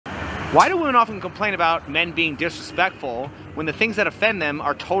Why do women often complain about men being disrespectful when the things that offend them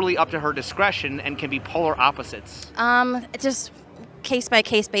are totally up to her discretion and can be polar opposites? It's just case by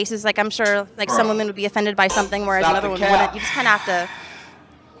case basis. Like I'm sure like some women would be offended by something, whereas another one wouldn't. You just kind of have to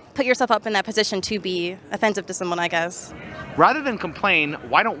put yourself up in that position to be offensive to someone, I guess. Rather than complain,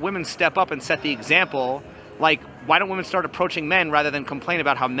 why don't women step up and set the example? Like, why don't women start approaching men rather than complain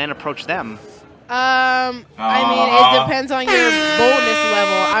about how men approach them? I mean, it depends on your boldness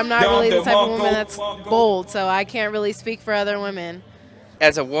level. I'm not really the type of woman that's bold, so I can't really speak for other women.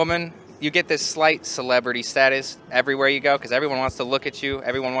 As a woman, you get this slight celebrity status everywhere you go because everyone wants to look at you.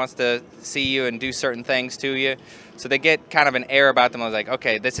 Everyone wants to see you and do certain things to you. So they get kind of an air about them. I was like,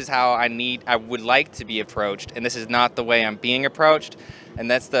 okay, this is how I would like to be approached, and this is not the way I'm being approached. And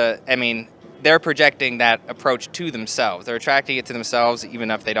that's they're projecting that approach to themselves. They're attracting it to themselves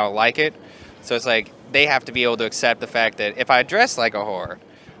even if they don't like it. So it's like they have to be able to accept the fact that if I dress like a whore,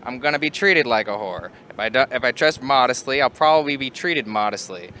 I'm going to be treated like a whore. If I dress modestly, I'll probably be treated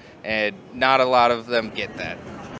modestly. And not a lot of them get that.